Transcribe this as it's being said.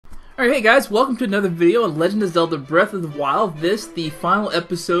Alright, hey guys, welcome to another video on Legend of Zelda Breath of the Wild. This, the final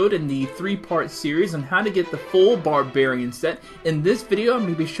episode in the three-part series on how to get the full Barbarian set. In this video, I'm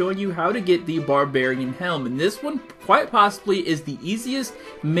going to be showing you how to get the Barbarian Helm. And this one, quite possibly, is the easiest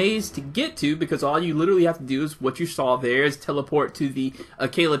maze to get to because all you literally have to do is what you saw there is teleport to the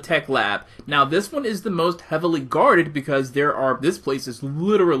Akela Tech Lab. Now, this one is the most heavily guarded because this place is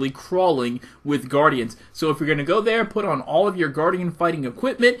literally crawling with Guardians. So if you're going to go there, put on all of your Guardian fighting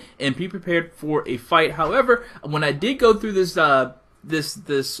equipment and be prepared for a fight. However, when I did go through this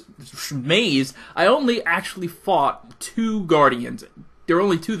this maze, I only actually fought 2 Guardians. There were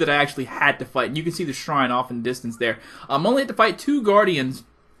only 2 that I actually had to fight. And you can see the shrine off in the distance there. I only had to fight 2 Guardians.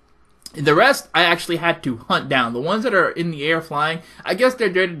 The rest, I actually had to hunt down. The ones that are in the air flying, I guess they're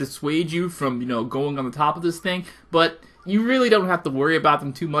there to dissuade you from, going on the top of this thing. But you really don't have to worry about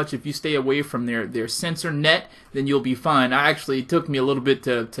them too much. If you stay away from their sensor net, then you'll be fine. It took me a little bit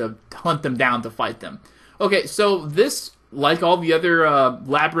to hunt them down to fight them. Okay, so this, like all the other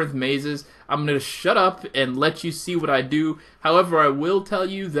Labyrinth mazes, I'm going to shut up and let you see what I do. However, I will tell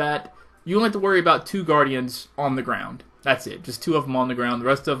you that you don't have to worry about 2 Guardians on the ground. That's it. Just 2 of them on the ground, the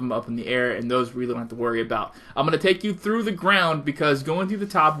rest of them up in the air, and those we don't have to worry about. I'm going to take you through the ground because going through the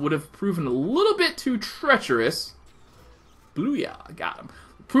top would have proven a little bit too treacherous. Booyah, got him.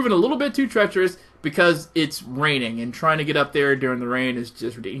 Proven a little bit too treacherous because it's raining, and trying to get up there during the rain is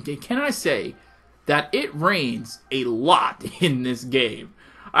just ridiculous. Can I say that it rains a lot in this game?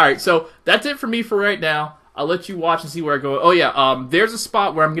 Alright, so that's it for me for right now. I'll let you watch and see where I go. Oh yeah, there's a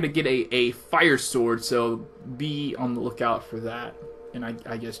spot where I'm going to get a fire sword, so be on the lookout for that. And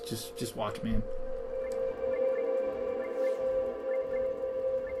I guess just watch, man.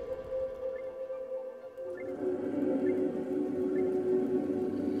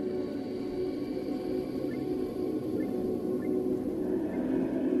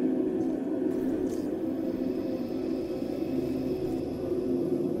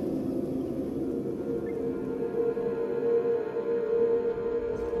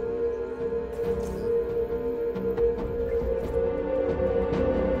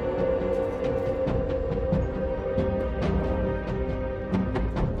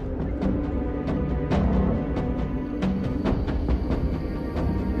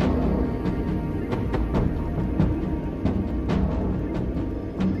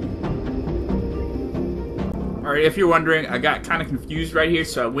 Alright, if you're wondering, I got kind of confused right here,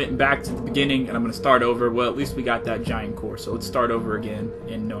 so I went back to the beginning, and I'm going to start over. Well, at least we got that giant core, so let's start over again.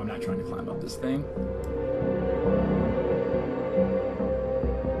 And no, I'm not trying to climb up this thing.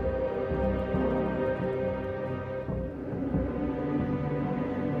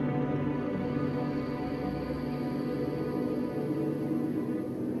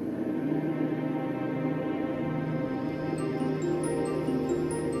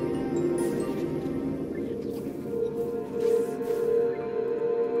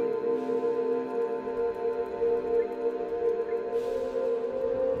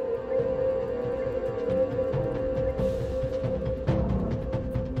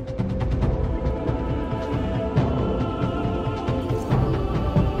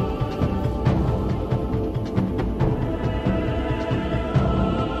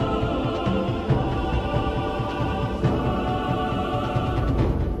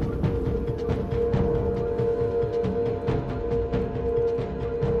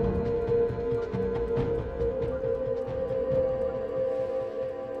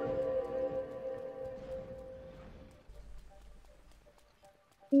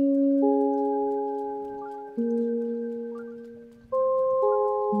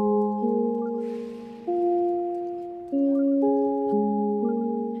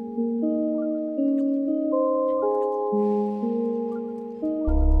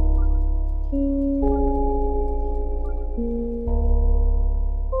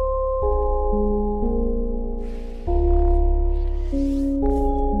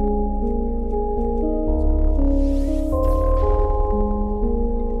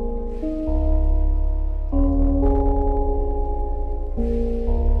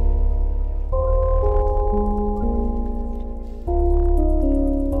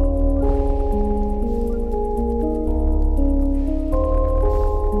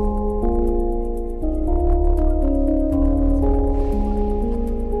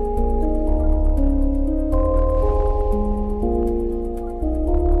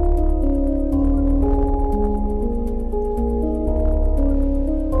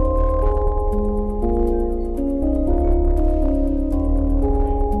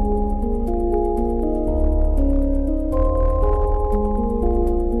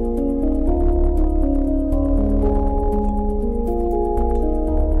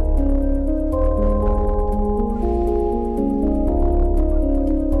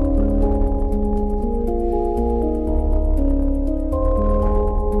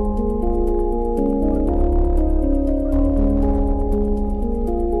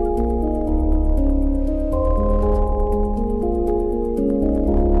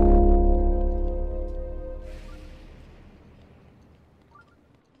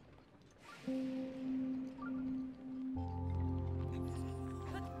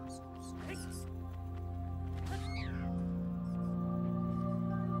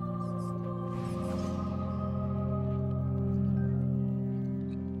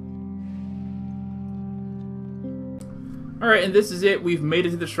 Alright, and this is it. We've made it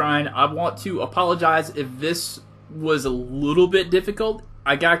to the shrine. I want to apologize if this was a little bit difficult.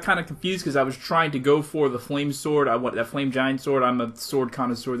 I got kind of confused because I was trying to go for the flame sword. I want that flame giant sword. I'm a sword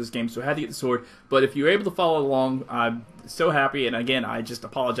connoisseur this game, so I had to get the sword. But if you're able to follow along, I'm so happy. And again, I just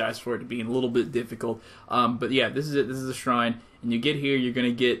apologize for it being a little bit difficult. But yeah, this is it. This is the shrine. And you get here, you're going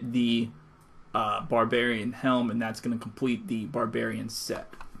to get the Barbarian Helm, and that's going to complete the Barbarian set.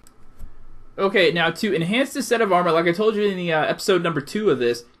 Okay, now to enhance this set of armor, like I told you in the episode number 2 of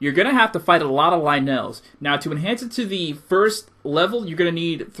this, you're going to have to fight a lot of Lynels. Now, to enhance it to the first level, you're going to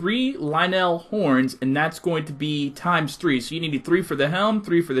need 3 Lynel horns, and that's going to be ×3. So you need 3 for the helm,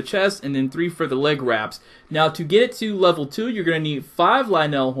 3 for the chest, and then 3 for the leg wraps. Now, to get it to level 2, you're going to need 5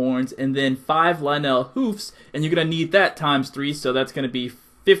 Lynel horns, and then 5 Lynel hoofs, and you're going to need that ×3, so that's going to be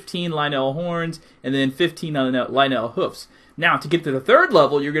 15 Lynel horns, and then 15 Lynel hoofs. Now, to get to the 3rd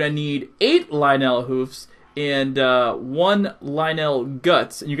level, you're going to need 8 Lynel hoofs and 1 Lynel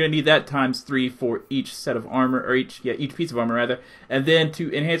guts, and you're going to need that ×3 for each set of armor, or each piece of armor rather. And then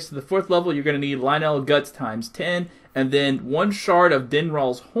to enhance to the 4th level, you're going to need Lynel guts ×10, and then 1 shard of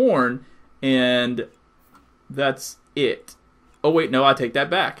Dinral's horn, and that's it. Oh wait, no, I take that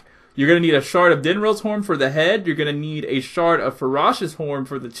back. You're going to need a shard of Dinral's horn for the head, you're going to need a shard of Farash's horn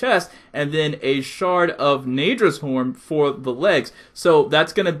for the chest, and then a shard of Nadra's horn for the legs. So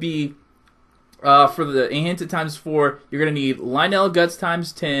that's going to be, for the enhanced ×4, you're going to need Lynel guts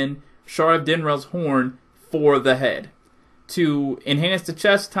 ×10, shard of Dinral's horn for the head. To enhance the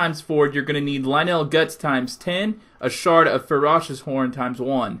chest ×4, you're going to need Lynel guts ×10, a shard of Farash's horn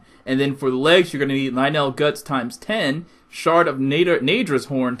 ×1. And then for the legs, you're going to need Lynel guts ×10, shard of Nadra's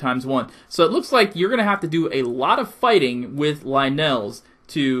horn ×1. So it looks like you're going to have to do a lot of fighting with Lynels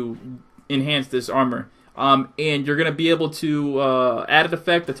to enhance this armor. And you're going to be able to added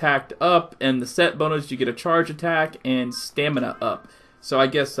effect, attacked up, and the set bonus, you get a charge attack and stamina up. So I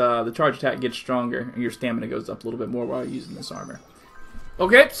guess the charge attack gets stronger, and your stamina goes up a little bit more while you're using this armor.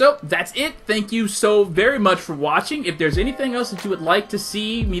 Okay, so that's it. Thank you so very much for watching. If there's anything else that you would like to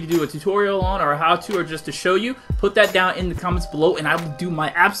see me to do a tutorial on, or a how-to, or just to show you, put that down in the comments below, and I will do my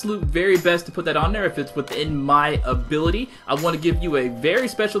absolute very best to put that on there if it's within my ability. I want to give you a very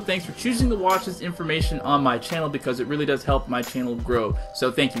special thanks for choosing to watch this information on my channel, because it really does help my channel grow.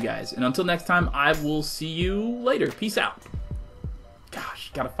 So thank you guys, and until next time, I will see you later. Peace out.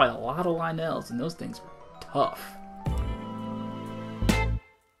 Gosh, gotta fight a lot of Lynels, and those things are tough.